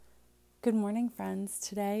Good morning, friends.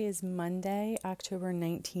 Today is Monday, October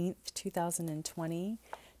 19th, 2020.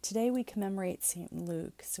 Today we commemorate St.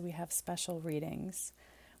 Luke, so we have special readings.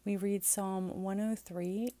 We read Psalm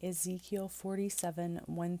 103, Ezekiel 47,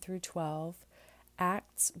 1 through 12,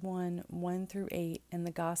 Acts 1, 1 through 8, and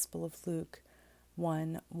the Gospel of Luke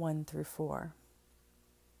 1, 1 through 4.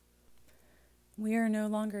 We are no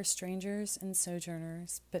longer strangers and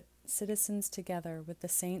sojourners, but citizens together with the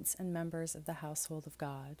saints and members of the household of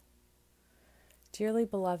God. Dearly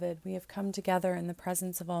beloved, we have come together in the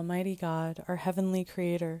presence of Almighty God, our heavenly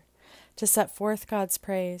Creator, to set forth God's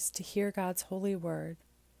praise, to hear God's holy word,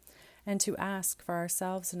 and to ask for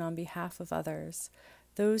ourselves and on behalf of others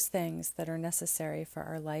those things that are necessary for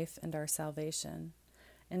our life and our salvation.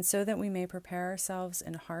 And so that we may prepare ourselves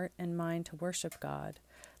in heart and mind to worship God,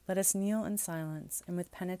 let us kneel in silence and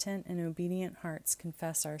with penitent and obedient hearts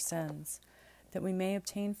confess our sins, that we may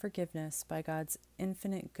obtain forgiveness by God's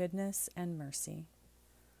infinite goodness and mercy.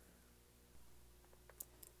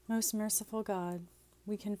 Most merciful God,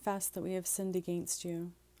 we confess that we have sinned against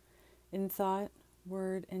you, in thought,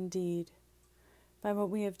 word, and deed, by what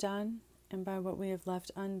we have done and by what we have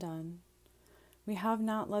left undone. We have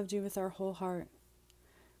not loved you with our whole heart.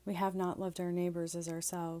 We have not loved our neighbors as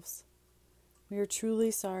ourselves. We are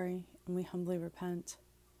truly sorry, and we humbly repent.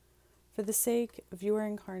 For the sake of your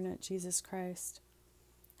incarnate Jesus Christ,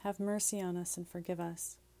 have mercy on us and forgive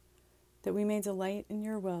us, that we may delight in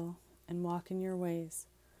your will and walk in your ways,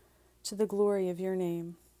 to the glory of your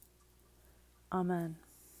name. Amen.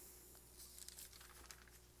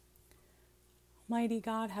 Almighty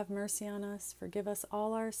God, have mercy on us, forgive us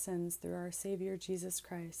all our sins through our Savior Jesus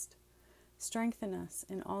Christ. Strengthen us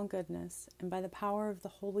in all goodness, and by the power of the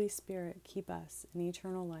Holy Spirit, keep us in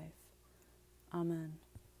eternal life. Amen.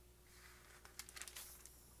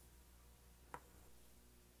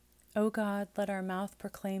 O God, let our mouth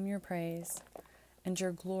proclaim your praise, and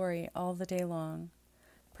your glory all the day long.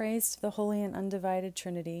 Praise to the Holy and Undivided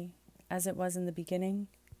Trinity, as it was in the beginning,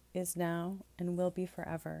 is now, and will be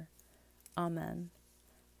forever. Amen.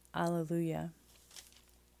 Alleluia.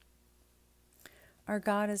 Our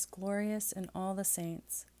God is glorious in all the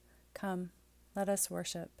saints. Come, let us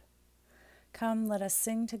worship. Come, let us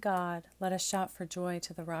sing to God. Let us shout for joy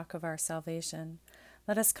to the rock of our salvation.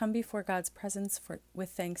 Let us come before God's presence with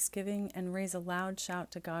thanksgiving and raise a loud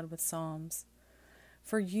shout to God with psalms.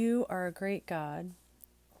 For you are a great God.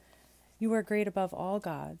 You are great above all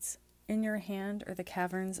gods. In your hand are the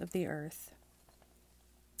caverns of the earth,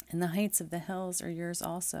 and the heights of the hills are yours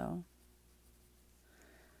also.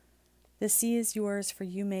 The sea is yours, for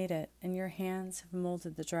you made it, and your hands have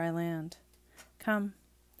molded the dry land. Come,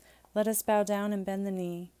 let us bow down and bend the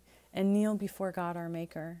knee, and kneel before God our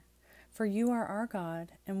Maker. For you are our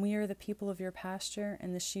God, and we are the people of your pasture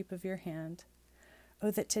and the sheep of your hand.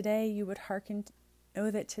 Oh, that today we would hearken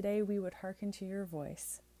to your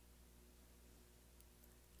voice.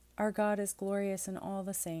 Our God is glorious in all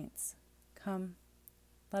the saints. Come,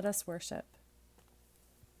 let us worship.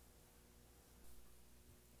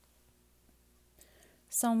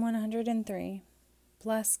 Psalm 103.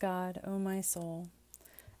 Bless God, O my soul,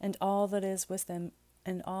 and all that is within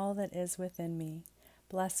me.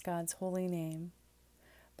 Bless God's holy name.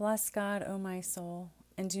 Bless God, O my soul,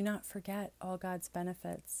 and do not forget all God's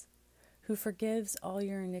benefits, who forgives all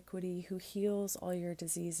your iniquity, who heals all your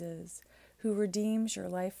diseases, who redeems your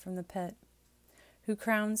life from the pit, who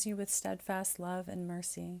crowns you with steadfast love and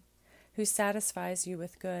mercy, who satisfies you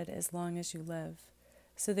with good as long as you live,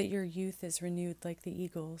 so that your youth is renewed like the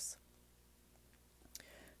eagles.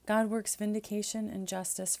 God works vindication and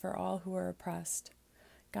justice for all who are oppressed.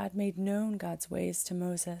 God made known God's ways to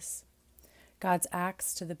Moses, God's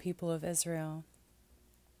acts to the people of Israel.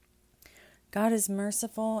 God is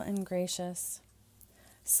merciful and gracious,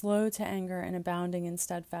 slow to anger and abounding in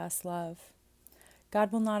steadfast love.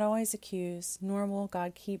 God will not always accuse, nor will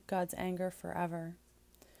God keep God's anger forever.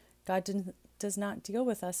 God does not deal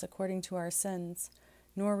with us according to our sins,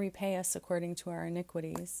 nor repay us according to our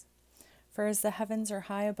iniquities. For as the heavens are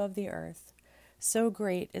high above the earth, so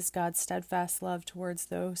great is God's steadfast love towards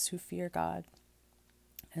those who fear God.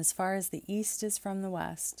 As far as the east is from the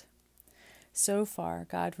west, so far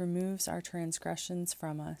God removes our transgressions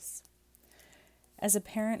from us. As a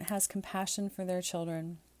parent has compassion for their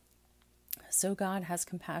children, so God has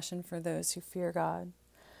compassion for those who fear God.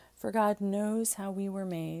 For God knows how we were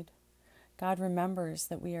made. God remembers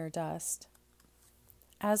that we are dust.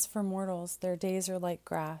 As for mortals, their days are like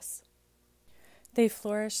grass. They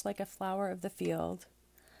flourish like a flower of the field,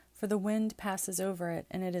 for the wind passes over it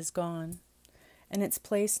and it is gone, and its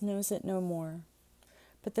place knows it no more.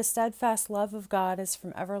 But the steadfast love of God is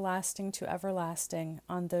from everlasting to everlasting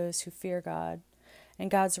on those who fear God,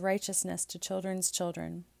 and God's righteousness to children's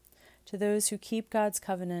children, to those who keep God's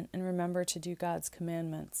covenant and remember to do God's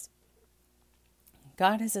commandments.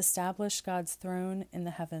 God has established God's throne in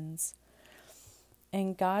the heavens,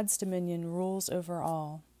 and God's dominion rules over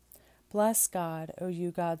all. Bless God, O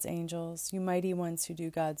you God's angels, you mighty ones who do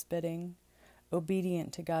God's bidding,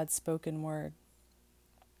 obedient to God's spoken word.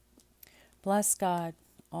 Bless God,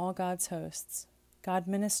 all God's hosts, God's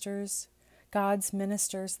ministers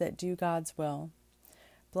that do God's will.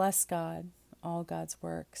 Bless God, all God's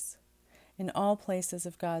works, in all places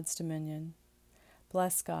of God's dominion.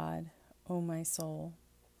 Bless God, O my soul.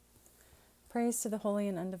 Praise to the Holy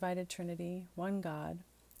and Undivided Trinity, one God,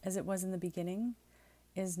 as it was in the beginning,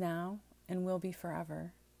 is now, and will be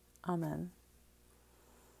forever. Amen.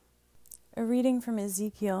 A reading from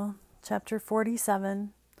Ezekiel, chapter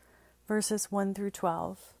 47, verses 1 through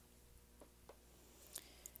 12.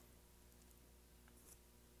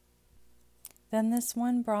 Then this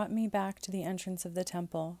one brought me back to the entrance of the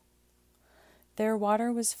temple. There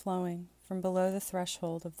water was flowing from below the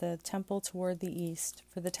threshold of the temple toward the east,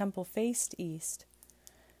 for the temple faced east,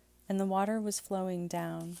 and the water was flowing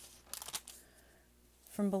down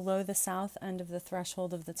from below the south end of the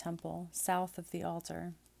threshold of the temple, south of the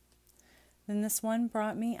altar. Then this one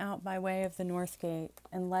brought me out by way of the north gate,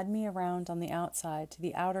 and led me around on the outside to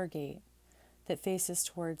the outer gate that faces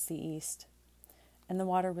towards the east, and the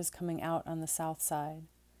water was coming out on the south side.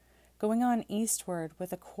 Going on eastward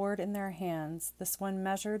with a cord in their hands, this one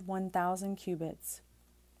measured 1,000 cubits,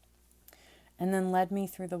 and then led me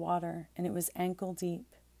through the water, and it was ankle deep.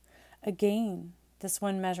 Again, this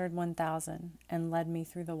one measured 1,000, and led me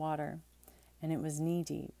through the water, and it was knee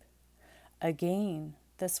deep. Again,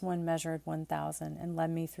 this one measured 1,000, and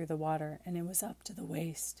led me through the water, and it was up to the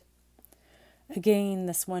waist. Again,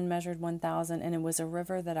 this one measured 1,000, and it was a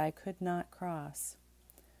river that I could not cross.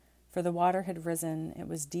 For the water had risen, it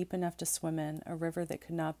was deep enough to swim in, a river that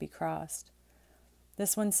could not be crossed.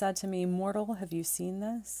 This one said to me, Mortal, have you seen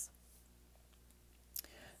this?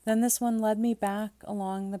 Then this one led me back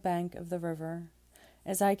along the bank of the river.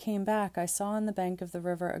 As I came back, I saw on the bank of the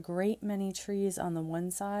river a great many trees on the one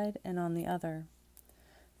side and on the other.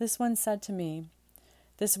 This one said to me,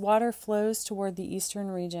 This water flows toward the eastern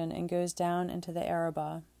region and goes down into the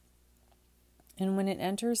Arabah. And when it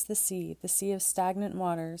enters the sea of stagnant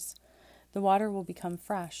waters, the water will become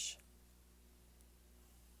fresh.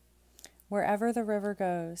 Wherever the river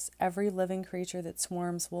goes, every living creature that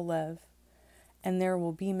swarms will live, and there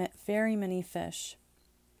will be very many fish.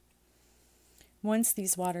 Once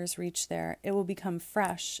these waters reach there, it will become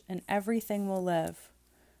fresh, and everything will live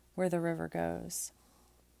where the river goes.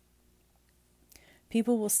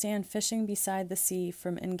 People will stand fishing beside the sea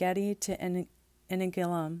from En-gedi to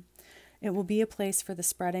Eneglaim. It will be a place for the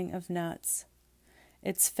spreading of nets.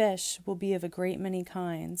 Its fish will be of a great many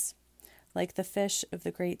kinds, like the fish of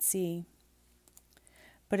the great sea.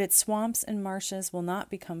 But its swamps and marshes will not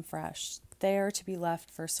become fresh. They are to be left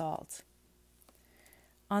for salt.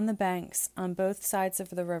 On the banks, on both sides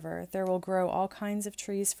of the river, there will grow all kinds of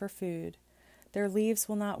trees for food. Their leaves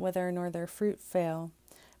will not wither, nor their fruit fail,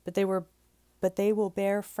 but they will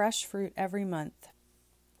bear fresh fruit every month,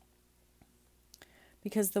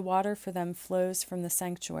 because the water for them flows from the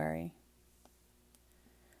sanctuary.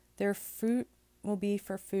 Their fruit will be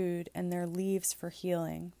for food, and their leaves for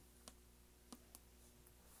healing.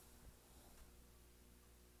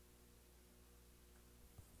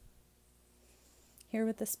 Hear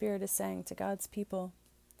what the Spirit is saying to God's people.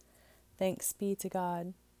 Thanks be to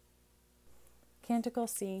God. Canticle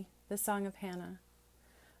C, the Song of Hannah.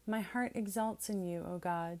 My heart exalts in you, O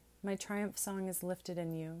God. My triumph song is lifted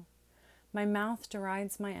in you. My mouth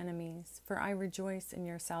derides my enemies, for I rejoice in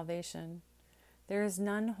your salvation. There is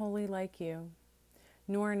none holy like you,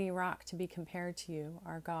 nor any rock to be compared to you,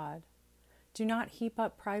 our God. Do not heap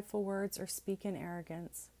up prideful words or speak in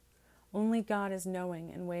arrogance. Only God is knowing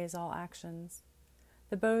and weighs all actions.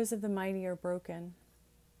 The bows of the mighty are broken,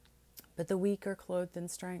 but the weak are clothed in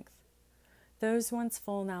strength. Those once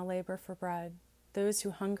full now labor for bread. Those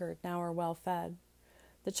who hungered now are well fed.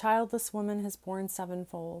 The childless woman has borne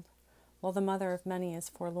sevenfold, while the mother of many is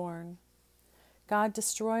forlorn. God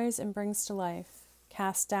destroys and brings to life,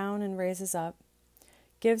 casts down and raises up,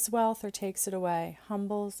 gives wealth or takes it away,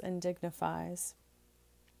 humbles and dignifies.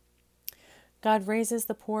 God raises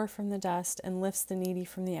the poor from the dust and lifts the needy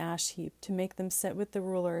from the ash heap to make them sit with the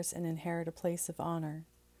rulers and inherit a place of honor.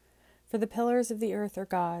 For the pillars of the earth are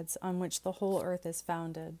God's, on which the whole earth is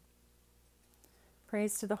founded.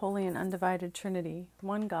 Praise to the Holy and Undivided Trinity,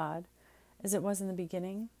 one God, as it was in the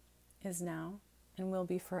beginning, is now, and will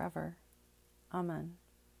be forever. Amen.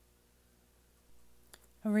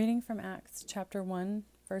 A reading from Acts chapter 1,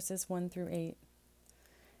 verses 1 through 8.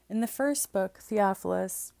 In the first book,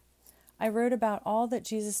 Theophilus, I wrote about all that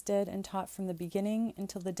Jesus did and taught from the beginning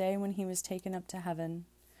until the day when he was taken up to heaven,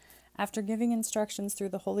 after giving instructions through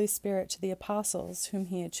the Holy Spirit to the apostles whom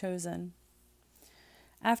he had chosen.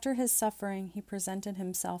 After his suffering, he presented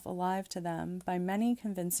himself alive to them by many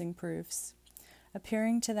convincing proofs,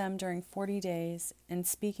 appearing to them during 40 days and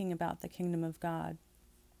speaking about the kingdom of God.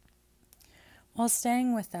 While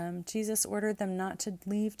staying with them, Jesus ordered them not to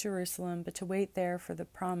leave Jerusalem, but to wait there for the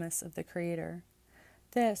promise of the Creator.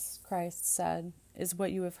 This, Christ said, is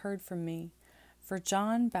what you have heard from me. For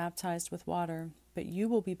John baptized with water, but you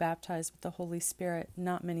will be baptized with the Holy Spirit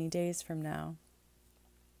not many days from now.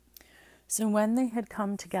 So when they had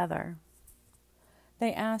come together,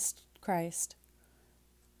 they asked Christ,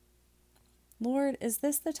 Lord, is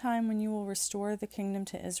this the time when you will restore the kingdom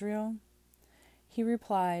to Israel? He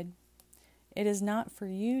replied, It is not for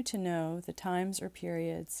you to know the times or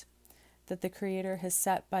periods that the Creator has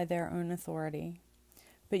set by their own authority,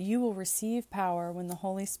 but you will receive power when the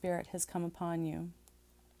Holy Spirit has come upon you.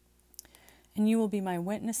 And you will be my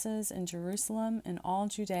witnesses in Jerusalem and all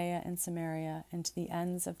Judea and Samaria and to the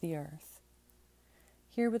ends of the earth.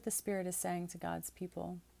 Hear what the Spirit is saying to God's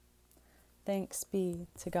people. Thanks be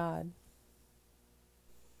to God.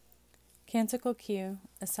 Canticle Q,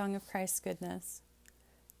 a song of Christ's goodness.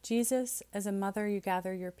 Jesus, as a mother you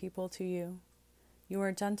gather your people to you. You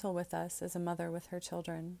are gentle with us as a mother with her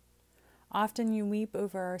children. Often you weep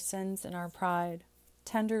over our sins and our pride.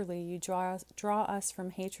 Tenderly you draw us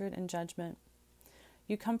from hatred and judgment.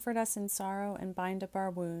 You comfort us in sorrow and bind up our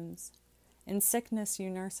wounds. In sickness you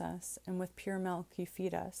nurse us, and with pure milk you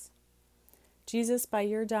feed us. Jesus, by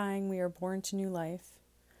your dying we are born to new life.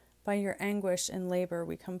 By your anguish and labor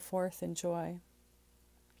we come forth in joy.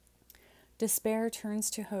 Despair turns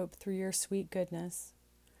to hope through your sweet goodness.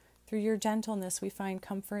 Through your gentleness we find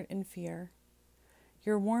comfort in fear.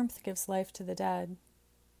 Your warmth gives life to the dead.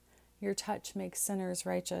 Your touch makes sinners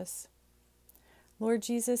righteous. Lord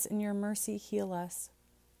Jesus, in your mercy heal us.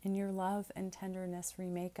 In your love and tenderness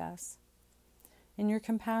remake us. In your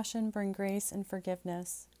compassion bring grace and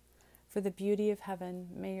forgiveness. For the beauty of heaven,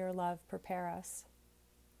 may your love prepare us.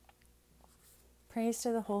 Praise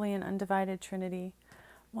to the Holy and Undivided Trinity,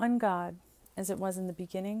 one God, as it was in the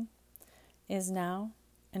beginning, is now,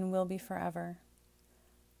 and will be forever.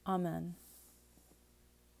 Amen.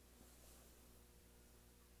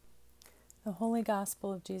 The Holy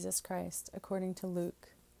Gospel of Jesus Christ, according to Luke.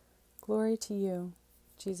 Glory to you,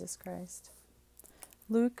 Jesus Christ.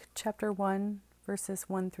 Luke chapter 1, verses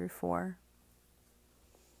 1 through 4.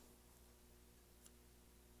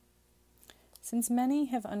 Since many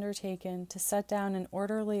have undertaken to set down an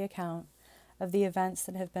orderly account of the events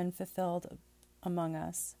that have been fulfilled among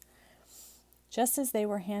us, just as they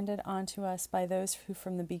were handed on to us by those who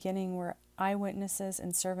from the beginning were eyewitnesses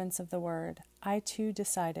and servants of the word, I too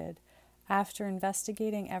decided, after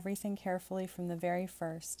investigating everything carefully from the very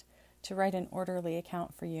first, to write an orderly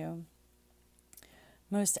account for you.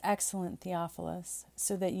 Most excellent Theophilus,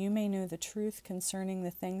 so that you may know the truth concerning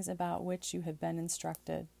the things about which you have been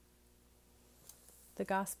instructed. The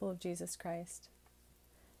Gospel of Jesus Christ.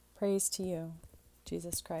 Praise to you,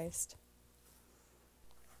 Jesus Christ.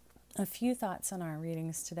 A few thoughts on our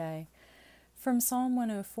readings today. From Psalm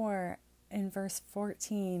 104, in verse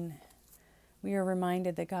 14, we are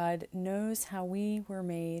reminded that God knows how we were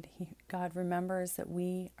made. God remembers that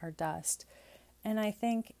we are dust. And I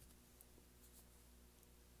think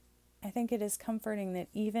it is comforting that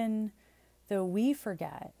even though we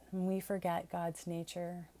forget God's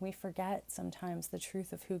nature, we forget sometimes the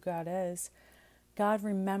truth of who God is, God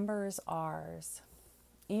remembers ours.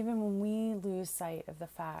 Even when we lose sight of the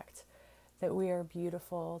fact that we are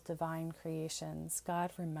beautiful, divine creations,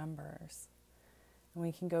 God remembers. And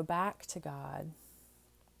we can go back to God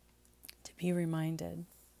to be reminded.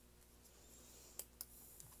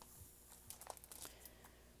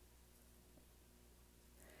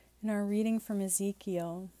 In our reading from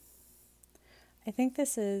Ezekiel, I think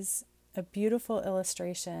this is a beautiful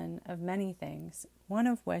illustration of many things, one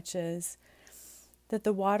of which is that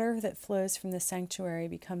the water that flows from the sanctuary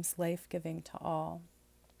becomes life-giving to all.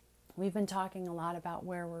 We've been talking a lot about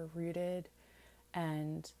where we're rooted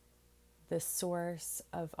and the source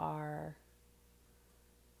of our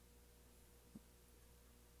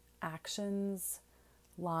actions,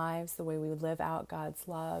 lives, the way we live out God's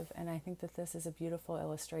love. And I think that this is a beautiful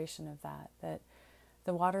illustration of that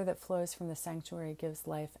the water that flows from the sanctuary gives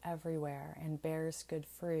life everywhere and bears good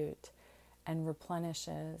fruit and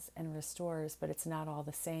replenishes and restores, but it's not all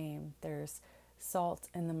the same. There's salt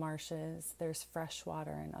in the marshes, there's fresh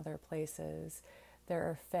water in other places, there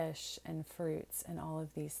are fish and fruits and all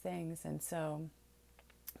of these things. And so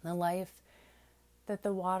the life that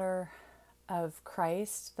the water of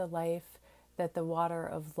Christ, the life that the water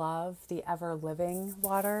of love, the ever-living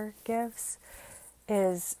water gives,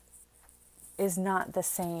 is not the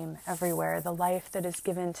same everywhere. The life that is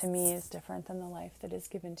given to me is different than the life that is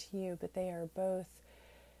given to you, but they are both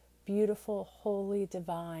beautiful, holy,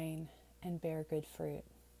 divine, and bear good fruit.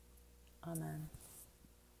 Amen.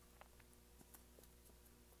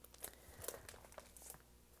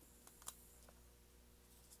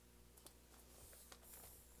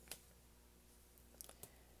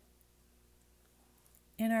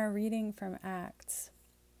 In our reading from Acts,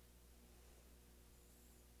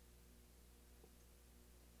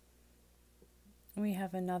 we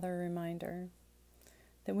have another reminder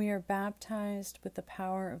that we are baptized with the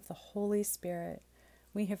power of the Holy Spirit.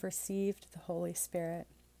 We have received the Holy Spirit.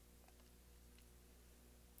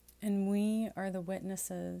 And we are the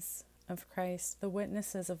witnesses of Christ, the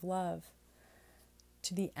witnesses of love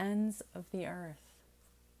to the ends of the earth.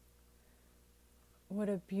 What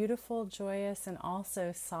a beautiful, joyous, and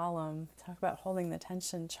also solemn, talk about holding the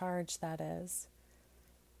tension, charge that is.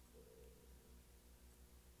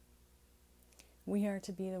 We are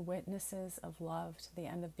to be the witnesses of love to the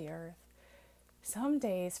end of the earth. Some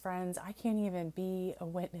days, friends, I can't even be a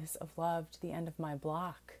witness of love to the end of my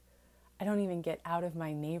block. I don't even get out of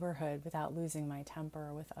my neighborhood without losing my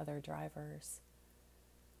temper with other drivers.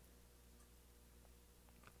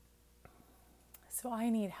 So I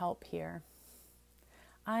need help here.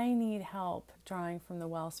 I need help drawing from the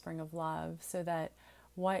wellspring of love so that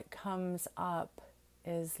what comes up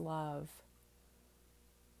is love.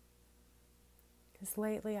 Because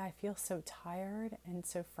lately I feel so tired and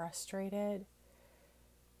so frustrated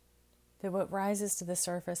that what rises to the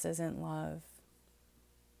surface isn't love.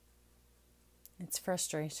 It's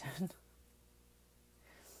frustration.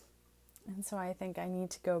 And so I think I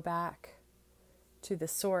need to go back to the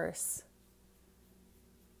source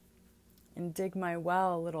and dig my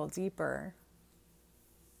well a little deeper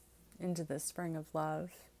into the spring of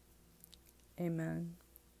love. Amen.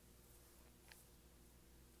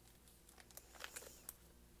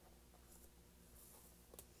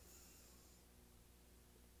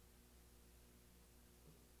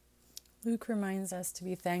 Luke reminds us to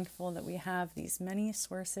be thankful that we have these many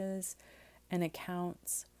sources and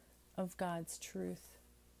accounts of God's truth.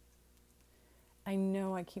 I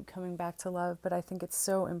know I keep coming back to love, but I think it's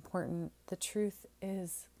so important. The truth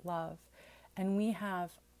is love. And we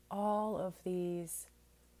have all of these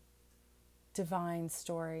divine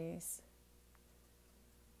stories.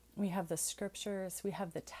 We have the scriptures, we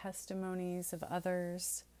have the testimonies of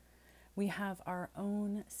others. We have our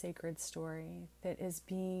own sacred story that is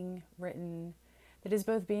being written, that is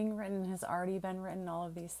both being written and has already been written, all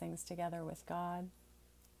of these things together with God.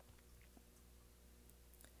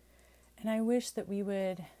 And I wish that we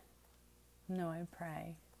would, I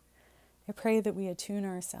pray that we attune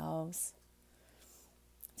ourselves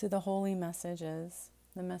to the holy messages,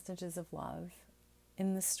 the messages of love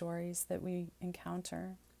in the stories that we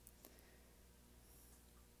encounter.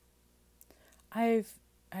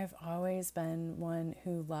 I've always been one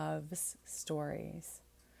who loves stories.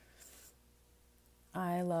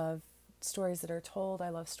 I love stories that are told. I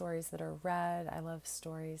love stories that are read. I love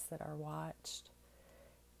stories that are watched.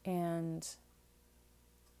 And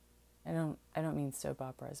I don't mean soap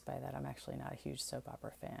operas by that. I'm actually not a huge soap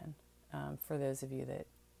opera fan. For those of you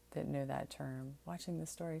that know that term, watching the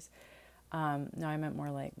stories. No, I meant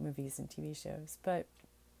more like movies and TV shows. But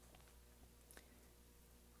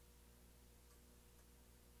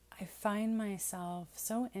I find myself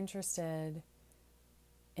so interested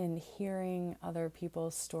in hearing other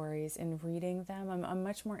people's stories, in reading them. I'm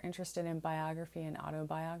much more interested in biography and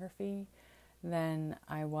autobiography than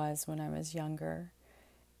I was when I was younger.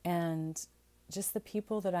 And just the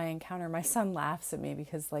people that I encounter, my son laughs at me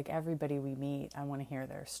because like everybody we meet, I want to hear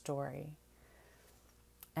their story.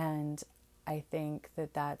 And I think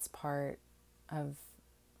that that's part of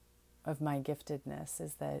my giftedness,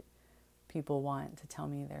 is that people want to tell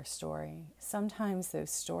me their story. Sometimes those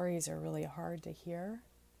stories are really hard to hear.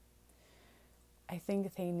 I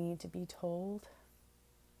think they need to be told.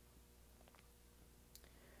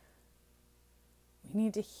 We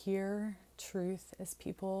need to hear truth as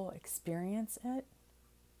people experience it.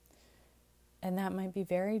 And that might be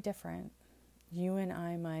very different. You and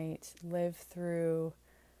I might live through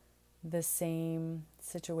the same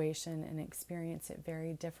situation and experience it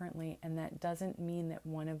very differently. And that doesn't mean that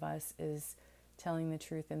one of us is telling the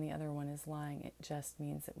truth and the other one is lying. It just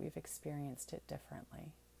means that we've experienced it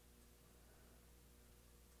differently.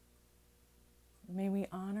 May we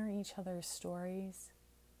honor each other's stories.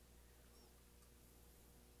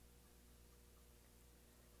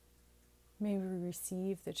 May we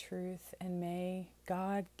receive the truth, and may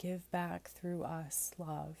God give back through us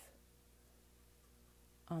love.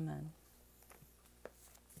 Amen.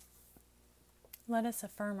 Let us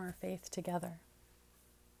affirm our faith together.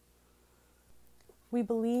 We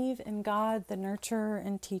believe in God, the nurturer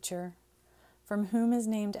and teacher, from whom is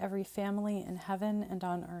named every family in heaven and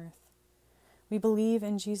on earth. We believe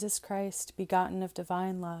in Jesus Christ, begotten of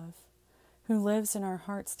divine love, who lives in our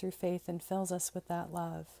hearts through faith and fills us with that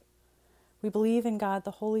love. We believe in God,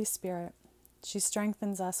 the Holy Spirit. She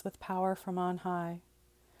strengthens us with power from on high.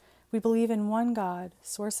 We believe in one God,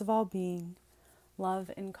 source of all being, love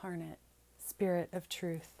incarnate, Spirit of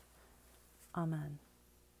truth. Amen.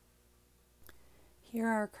 Hear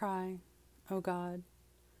our cry, O God,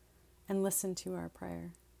 and listen to our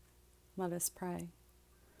prayer. Let us pray.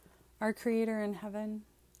 Our Creator in heaven,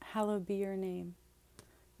 hallowed be your name.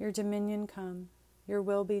 Your dominion come, your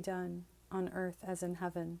will be done, on earth as in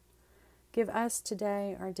heaven. Give us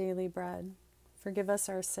today our daily bread. Forgive us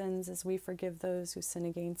our sins as we forgive those who sin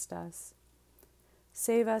against us.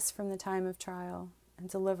 Save us from the time of trial and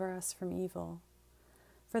deliver us from evil.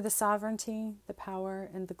 For the sovereignty, the power,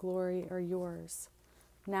 and the glory are yours,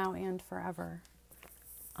 now and forever.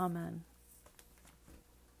 Amen.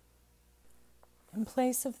 In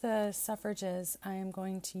place of the suffrages, I am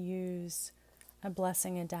going to use a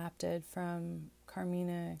blessing adapted from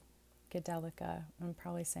Carmina Gedelica. I'm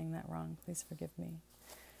probably saying that wrong. Please forgive me.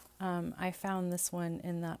 I found this one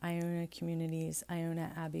in the Iona Community's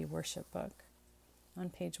Iona Abbey Worship Book on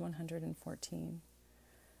page 114.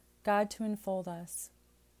 God to enfold us,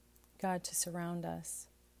 God to surround us,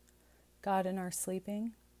 God in our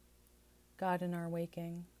sleeping, God in our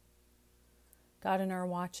waking, God in our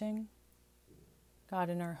watching,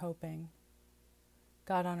 God in our hoping,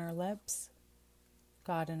 God on our lips,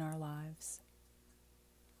 God in our lives.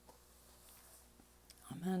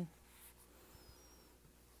 Amen.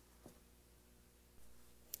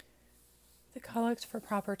 The Collect for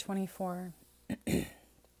Proper 24.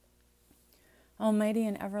 Almighty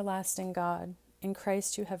and everlasting God, in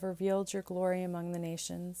Christ you have revealed your glory among the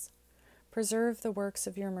nations. Preserve the works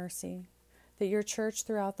of your mercy, that your church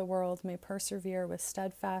throughout the world may persevere with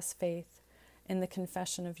steadfast faith in the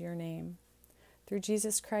confession of your name. Through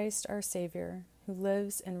Jesus Christ our Savior, who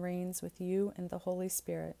lives and reigns with you and the Holy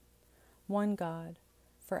Spirit, one God,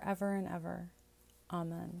 forever and ever.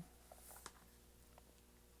 Amen.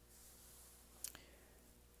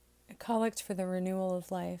 A collect for the renewal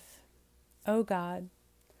of life. O God,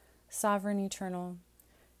 sovereign eternal,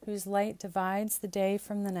 whose light divides the day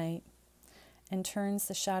from the night and turns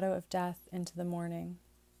the shadow of death into the morning,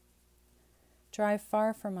 drive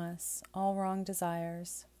far from us all wrong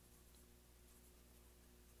desires.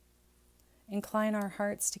 Incline our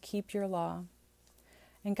hearts to keep your law,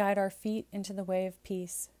 and guide our feet into the way of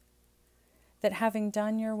peace, that having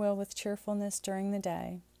done your will with cheerfulness during the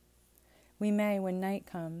day, we may, when night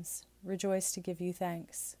comes, rejoice to give you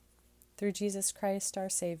thanks. Through Jesus Christ our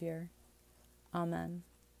Savior. Amen.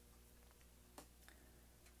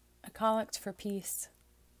 A collect for peace.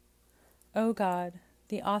 O God,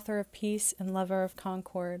 the author of peace and lover of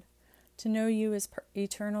concord, to know you is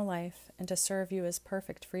eternal life, and to serve you is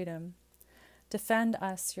perfect freedom. Defend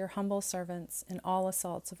us, your humble servants, in all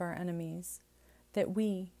assaults of our enemies, that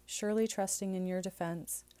we, surely trusting in your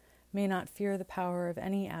defense, may not fear the power of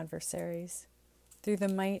any adversaries. Through the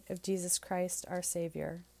might of Jesus Christ our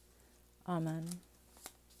Savior. Amen.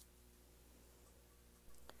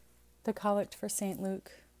 The Collect for St.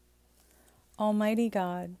 Luke. Almighty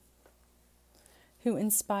God, who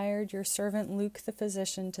inspired your servant Luke the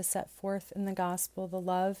physician to set forth in the gospel the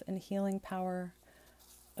love and healing power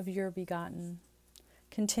of your begotten,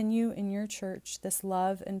 continue in your church this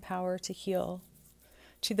love and power to heal,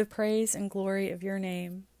 to the praise and glory of your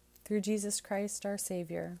name, through Jesus Christ our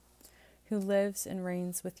Savior, who lives and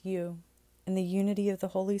reigns with you in the unity of the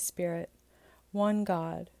Holy Spirit, one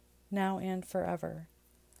God, now and forever.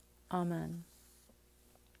 Amen.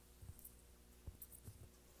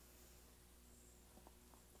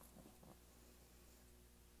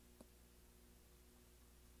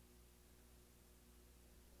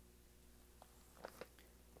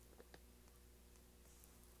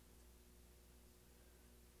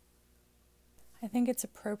 I think it's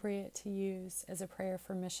appropriate to use as a prayer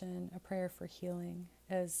for mission, a prayer for healing,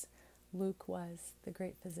 as Luke was, the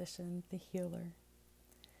great physician, the healer.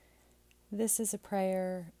 This is a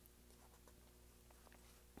prayer,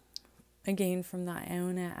 again from the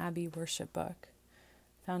Iona Abbey Worship Book,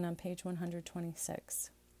 found on page 126.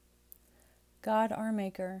 God, our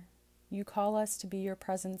Maker, You call us to be your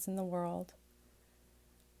presence in the world.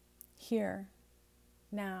 Here,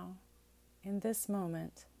 now, in this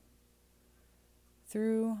moment,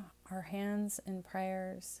 through our hands and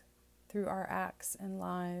prayers, through our acts and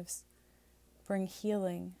lives, bring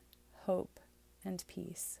healing, hope, and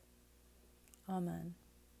peace. Amen.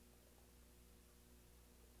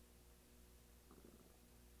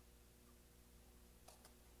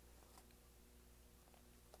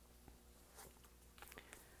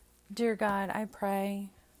 Dear God, I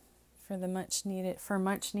pray for much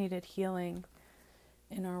needed healing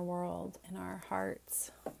in our world, in our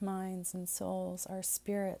hearts, minds, and souls, our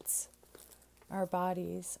spirits, our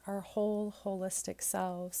bodies, our whole holistic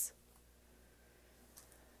selves.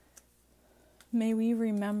 May we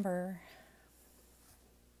remember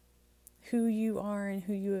who you are and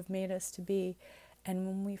who you have made us to be, and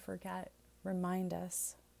when we forget, remind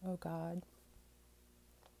us, O God.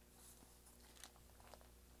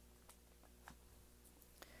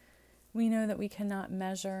 We know that we cannot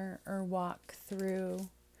measure or walk through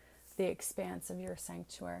the expanse of your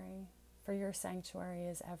sanctuary, for your sanctuary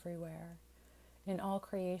is everywhere, in all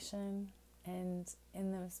creation and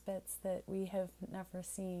in those bits that we have never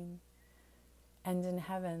seen, and in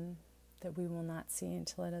heaven that we will not see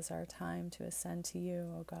until it is our time to ascend to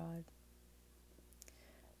you, O God.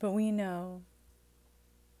 But we know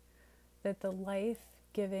that the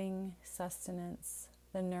life-giving sustenance,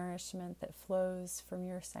 the nourishment that flows from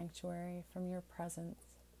your sanctuary, from your presence,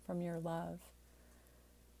 from your love,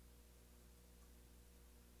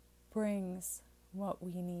 brings what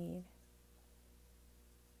we need,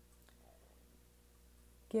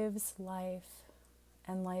 gives life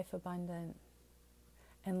and life abundant,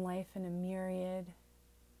 and life in a myriad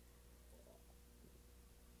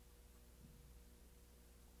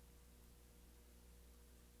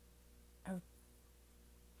of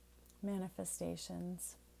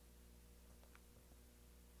manifestations.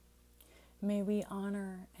 May we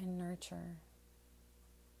honor and nurture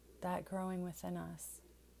that growing within us.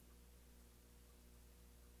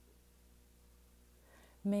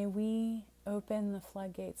 May we open the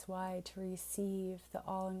floodgates wide to receive the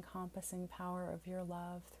all-encompassing power of your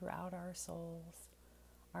love throughout our souls,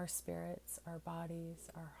 our spirits, our bodies,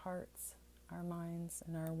 our hearts, our minds,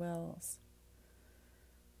 and our wills.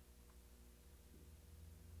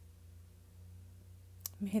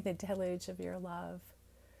 May the deluge of your love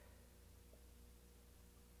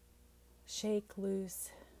shake loose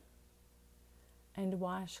and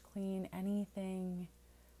wash clean anything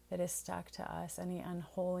that is stuck to us, any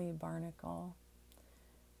unholy barnacle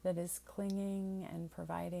that is clinging and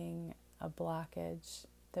providing a blockage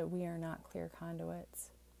that we are not clear conduits.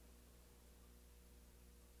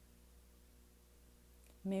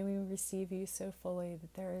 May we receive you so fully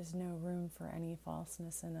that there is no room for any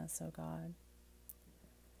falseness in us, O God.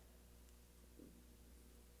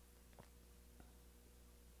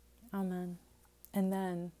 Amen. And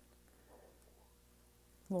then,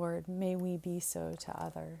 Lord, may we be so to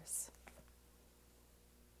others.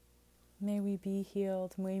 May we be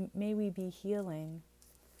healed. May we be healing.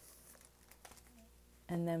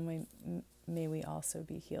 And then may we also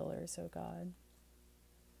be healers, O God.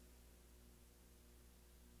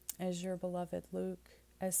 As your beloved Luke,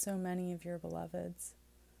 as so many of your beloveds,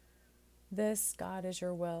 this, God, is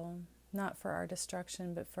your will, not for our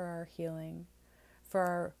destruction, but for our healing, for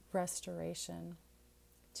our restoration,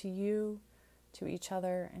 to you, to each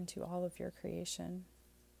other, and to all of your creation.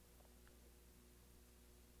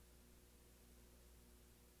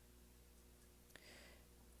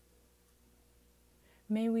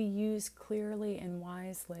 May we use clearly and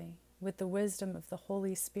wisely, with the wisdom of the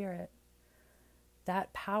Holy Spirit,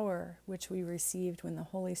 that power which we received when the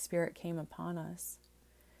Holy Spirit came upon us.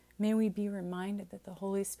 May we be reminded that the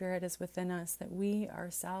Holy Spirit is within us, that we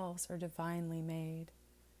ourselves are divinely made.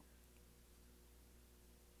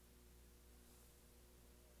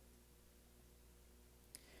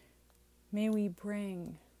 May we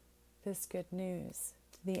bring this good news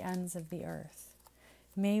to the ends of the earth.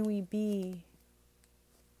 May we be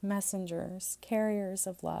messengers, carriers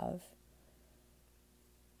of love,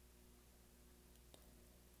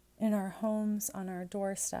 in our homes, on our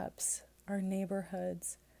doorsteps, our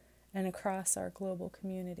neighborhoods, and across our global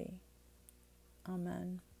community.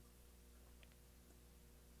 Amen.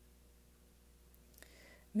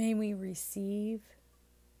 May we receive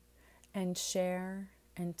and share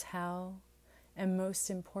and tell, and most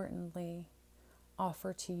importantly,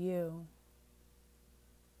 offer to you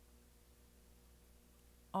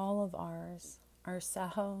all of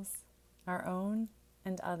ourselves, our own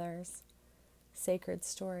and others, sacred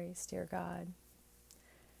stories, dear God.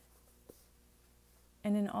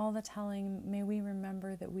 And in all the telling, may we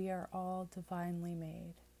remember that we are all divinely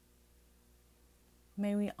made.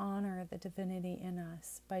 May we honor the divinity in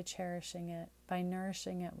us by cherishing it, by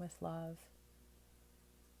nourishing it with love.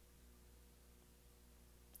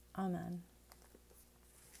 Amen.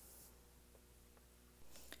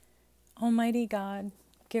 Almighty God,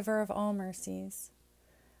 giver of all mercies,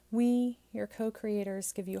 we, your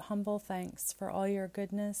co-creators, give you humble thanks for all your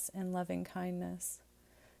goodness and loving kindness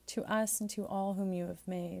to us and to all whom you have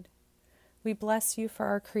made. We bless you for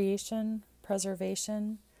our creation,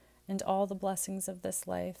 preservation, and all the blessings of this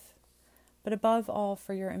life, but above all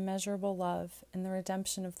for your immeasurable love and the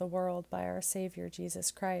redemption of the world by our Savior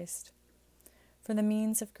Jesus Christ, for the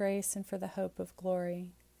means of grace and for the hope of glory.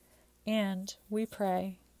 And, we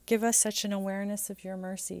pray, give us such an awareness of your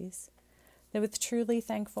mercies, that with truly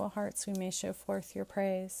thankful hearts we may show forth your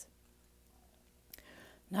praise,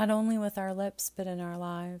 not only with our lips but in our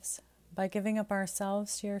lives, by giving up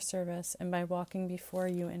ourselves to your service and by walking before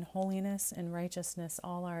you in holiness and righteousness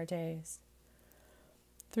all our days.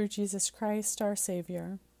 Through Jesus Christ our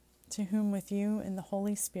Savior, to whom with you and the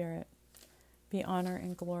Holy Spirit be honor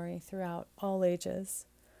and glory throughout all ages.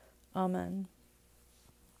 Amen.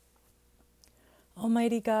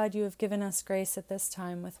 Almighty God, you have given us grace at this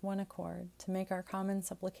time with one accord to make our common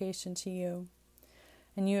supplication to you.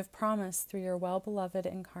 And you have promised through your well-beloved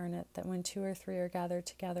incarnate that when 2 or 3 are gathered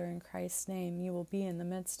together in Christ's name, you will be in the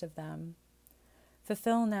midst of them.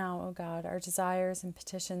 Fulfill now, O God, our desires and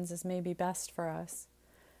petitions as may be best for us,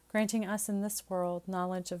 granting us in this world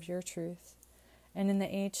knowledge of your truth, and in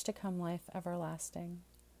the age to come life everlasting.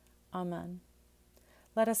 Amen.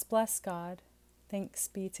 Let us bless God. Thanks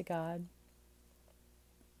be to God.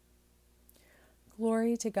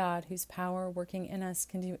 Glory to God, whose power working in us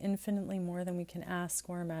can do infinitely more than we can ask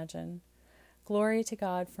or imagine. Glory to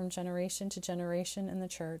God from generation to generation in the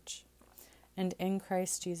Church, and in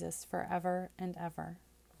Christ Jesus forever and ever.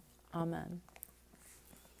 Amen.